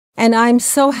And I'm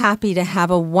so happy to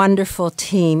have a wonderful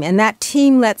team. And that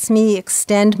team lets me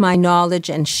extend my knowledge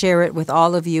and share it with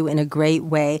all of you in a great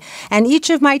way. And each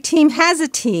of my team has a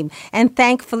team. And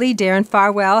thankfully, Darren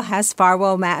Farwell has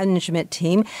Farwell Management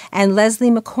Team. And Leslie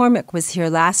McCormick was here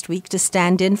last week to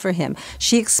stand in for him.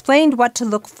 She explained what to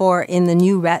look for in the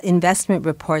new investment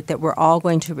report that we're all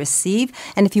going to receive.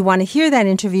 And if you want to hear that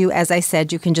interview, as I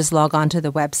said, you can just log on to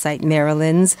the website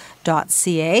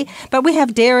marilyns.ca. But we have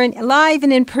Darren live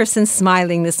and in person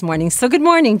smiling this morning. So good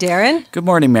morning, Darren. Good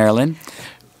morning, Marilyn.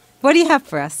 What do you have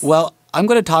for us? Well, I'm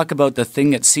going to talk about the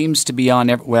thing that seems to be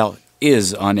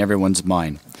is on everyone's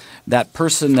mind. That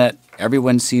person that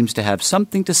everyone seems to have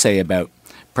something to say about,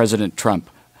 President Trump.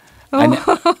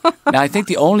 Oh. Now, I think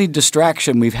the only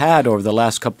distraction we've had over the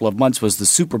last couple of months was the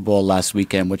Super Bowl last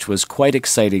weekend, which was quite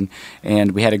exciting,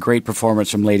 and we had a great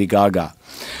performance from Lady Gaga.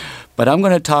 But I'm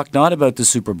going to talk not about the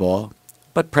Super Bowl,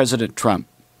 but President Trump.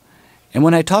 And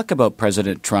when I talk about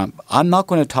President Trump, I'm not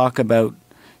going to talk about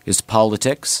his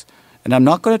politics, and I'm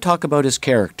not going to talk about his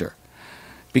character.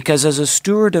 Because as a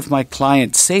steward of my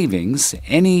client's savings,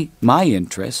 my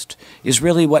interest is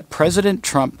really what President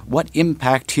Trump, what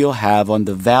impact he'll have on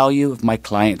the value of my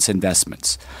client's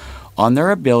investments, on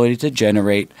their ability to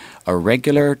generate a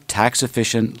regular,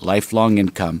 tax-efficient, lifelong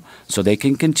income so they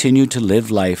can continue to live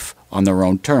life on their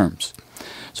own terms.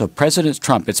 So President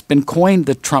Trump, it's been coined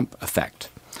the Trump effect.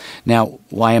 Now,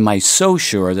 why am I so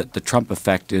sure that the Trump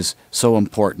effect is so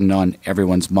important on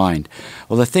everyone's mind?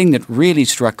 Well, the thing that really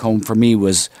struck home for me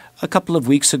was a couple of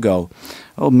weeks ago,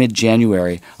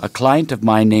 mid-January, a client of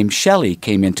mine named Shelley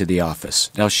came into the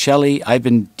office. Now, Shelley, I've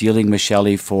been dealing with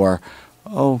Shelley for,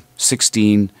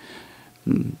 18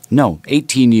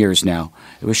 years now.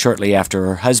 It was shortly after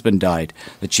her husband died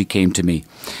that she came to me.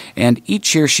 And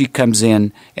each year she comes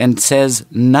in and says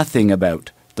nothing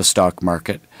about the stock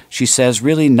market. She says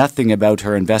really nothing about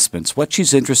her investments. What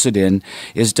she's interested in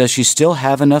is, does she still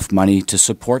have enough money to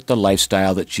support the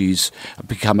lifestyle that she's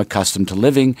become accustomed to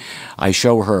living? I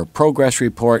show her a progress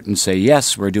report and say,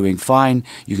 yes, we're doing fine.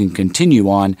 You can continue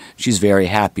on. She's very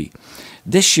happy.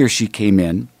 This year she came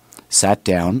in, sat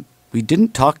down. We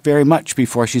didn't talk very much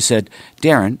before she said,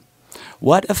 Darren,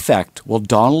 what effect will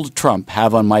Donald Trump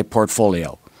have on my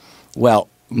portfolio? Well,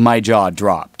 my jaw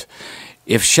dropped.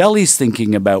 If Shelley's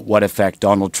thinking about what effect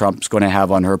Donald Trump's going to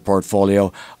have on her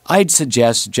portfolio, I'd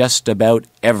suggest just about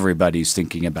everybody's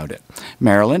thinking about it.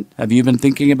 Marilyn, have you been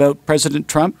thinking about President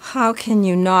Trump? How can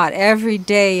you not? Every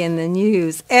day in the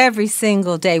news, every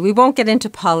single day. We won't get into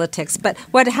politics, but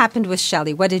what happened with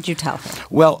Shelley? What did you tell her?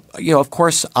 Well, of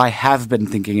course, I have been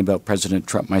thinking about President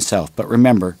Trump myself. But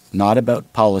remember, not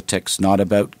about politics, not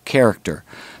about character,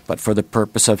 but for the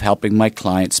purpose of helping my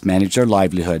clients manage their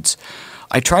livelihoods.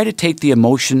 I try to take the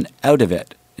emotion out of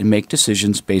it and make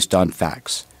decisions based on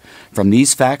facts. From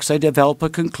these facts, I develop a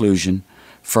conclusion.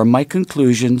 From my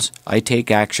conclusions, I take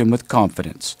action with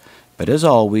confidence, but as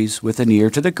always, with an ear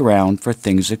to the ground for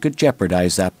things that could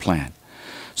jeopardize that plan.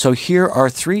 So here are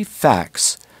 3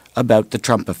 facts about the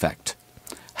Trump effect.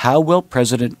 How will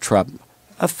President Trump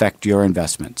affect your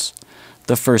investments?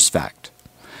 The first fact: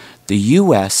 the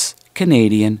U.S.,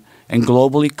 Canadian, and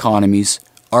global economies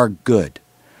are good.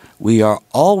 We are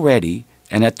already,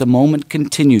 and at the moment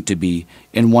continue to be,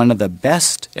 in one of the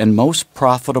best and most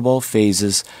profitable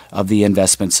phases of the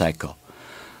investment cycle.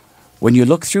 When you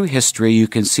look through history, you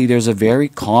can see there's a very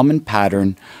common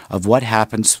pattern of what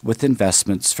happens with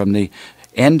investments from the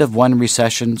end of one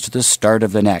recession to the start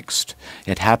of the next.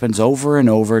 It happens over and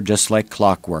over, just like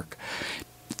clockwork.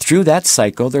 Through that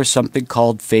cycle, there's something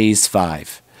called Phase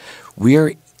 5.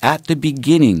 We're at the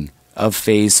beginning of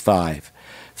Phase 5.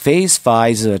 Phase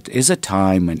 5 is a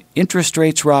time when interest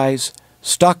rates rise,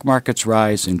 stock markets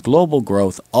rise, and global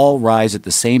growth all rise at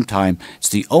the same time. It's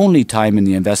the only time in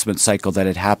the investment cycle that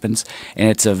it happens, and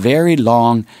it's a very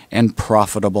long and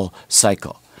profitable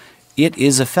cycle. It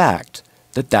is a fact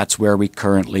that that's where we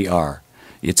currently are.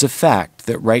 It's a fact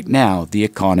that right now the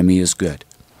economy is good.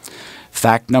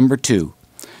 Fact number 2.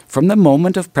 From the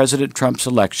moment of President Trump's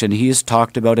election, he has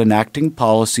talked about enacting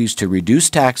policies to reduce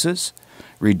taxes,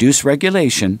 reduce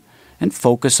regulation, and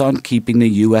focus on keeping the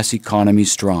U.S. economy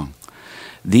strong.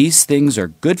 These things are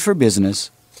good for business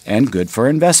and good for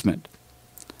investment.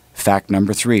 Fact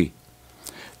number 3.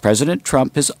 President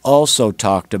Trump has also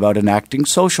talked about enacting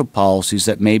social policies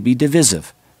that may be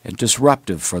divisive and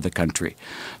disruptive for the country.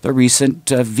 The recent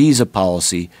visa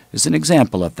policy is an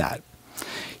example of that.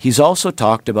 He's also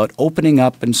talked about opening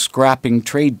up and scrapping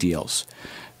trade deals.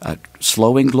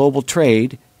 Slowing global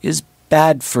trade is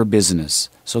bad for business.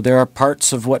 So there are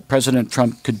parts of what President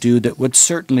Trump could do that would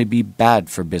certainly be bad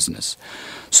for business.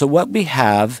 So what we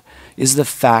have is the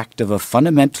fact of a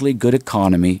fundamentally good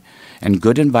economy and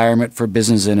good environment for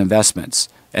business and investments,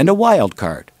 and a wild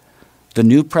card, the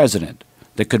new president,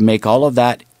 that could make all of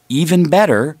that even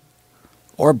better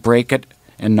or break it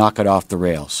and knock it off the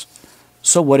rails.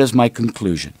 So what is my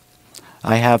conclusion?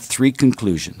 I have 3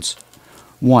 conclusions.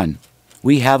 1,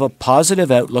 we have a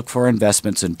positive outlook for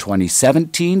investments in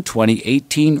 2017,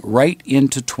 2018, right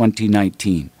into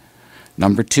 2019.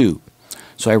 Number 2,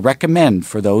 so I recommend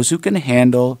for those who can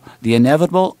handle the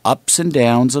inevitable ups and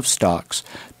downs of stocks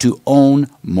to own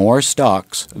more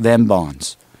stocks than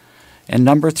bonds. And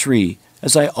number 3,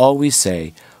 as I always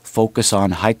say, focus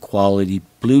on high-quality,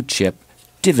 blue-chip,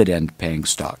 dividend-paying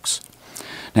stocks.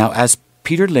 Now, as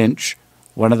Peter Lynch,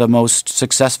 one of the most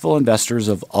successful investors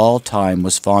of all time,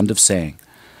 was fond of saying,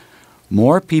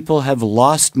 more people have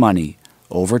lost money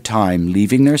over time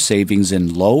leaving their savings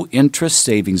in low-interest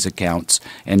savings accounts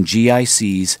and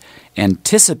GICs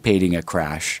anticipating a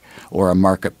crash or a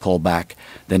market pullback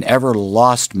than ever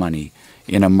lost money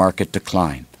in a market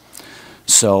decline.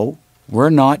 So we're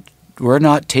not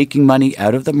taking money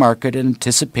out of the market in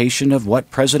anticipation of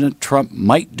what President Trump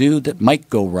might do that might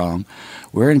go wrong.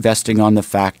 We're investing on the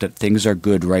fact that things are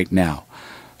good right now.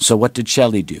 So what did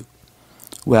Shelley do?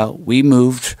 Well, we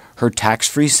moved her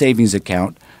tax-free savings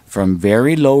account from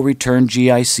very low-return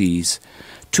GICs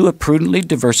to a prudently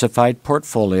diversified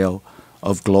portfolio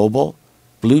of global,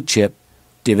 blue-chip,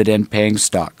 dividend-paying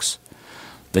stocks.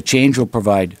 The change will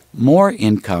provide more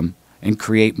income and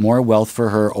create more wealth for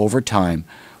her over time,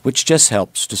 which just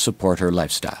helps to support her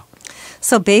lifestyle.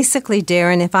 So basically,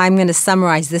 Darren, if I'm going to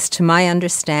summarize this to my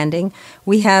understanding,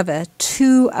 we have a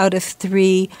 2 out of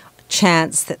 3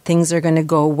 chance that things are going to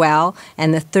go well,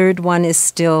 and the third one is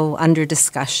still under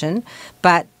discussion.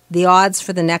 But the odds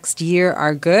for the next year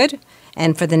are good,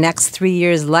 and for the next 3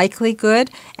 years likely good,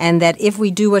 and that if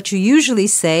we do what you usually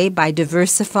say, by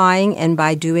diversifying and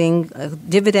by doing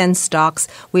dividend stocks,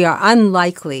 we are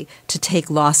unlikely to take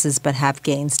losses but have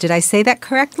gains. Did I say that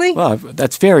correctly? Well,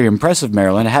 that's very impressive,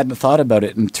 Marilyn. I hadn't thought about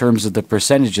it in terms of the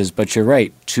percentages, but you're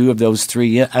right. 2 of those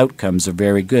 3 outcomes are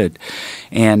very good.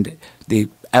 And the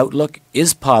outlook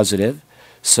is positive,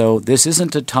 so this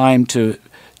isn't a time to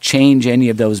change any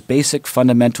of those basic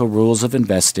fundamental rules of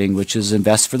investing, which is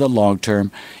invest for the long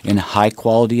term in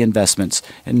high-quality investments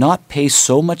and not pay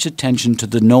so much attention to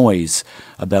the noise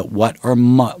about what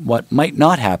might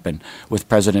not happen with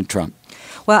President Trump.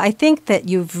 Well, I think that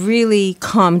you've really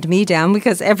calmed me down,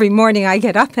 because every morning I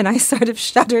get up and I sort of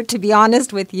shudder, to be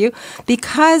honest with you,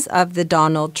 because of the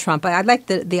Donald Trump. I like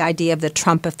the idea of the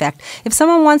Trump effect. If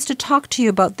someone wants to talk to you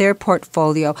about their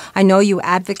portfolio, I know you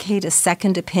advocate a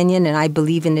second opinion, and I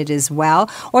believe in it as well,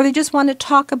 or they just want to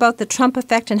talk about the Trump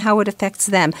effect and how it affects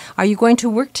them. Are you going to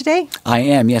work today? I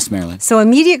am, yes, Marilyn. So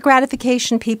immediate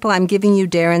gratification, people, I'm giving you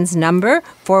Darren's number,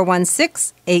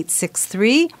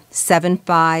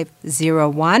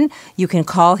 416-863-7501. You can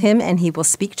call him and he will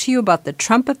speak to you about the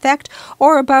Trump effect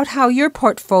or about how your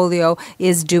portfolio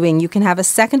is doing. You can have a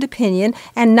second opinion,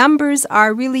 and numbers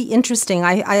are really interesting.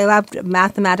 I loved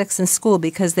mathematics in school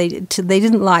because they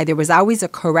didn't lie. There was always a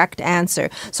correct answer.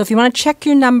 So if you want to check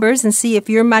your numbers and see if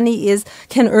your money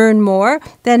can earn more,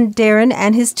 then Darren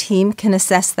and his team can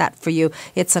assess that for you.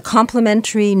 It's a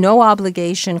complimentary, no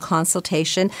obligation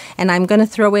consultation, and I'm going to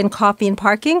throw in coffee and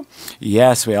parking.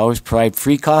 Yes, we always provide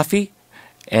free coffee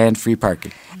and free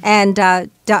parking. And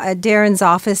Darren's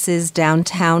office is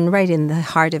downtown, right in the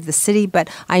heart of the city, but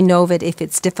I know that if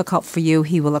it's difficult for you,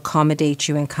 he will accommodate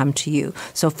you and come to you.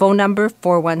 So phone number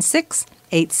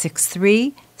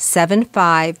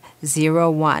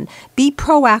 416-863-7501. Be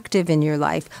proactive in your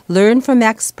life. Learn from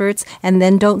experts, and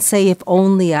then don't say, if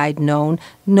only I'd known.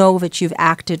 Know that you've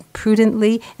acted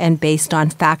prudently and based on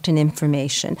fact and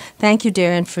information. Thank you,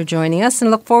 Darren, for joining us, and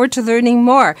look forward to learning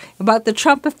more about the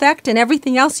Trump effect and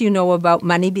everything else you know about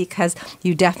money, because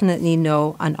you definitely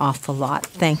know an awful lot.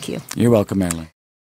 Thank you. You're welcome, Marilyn.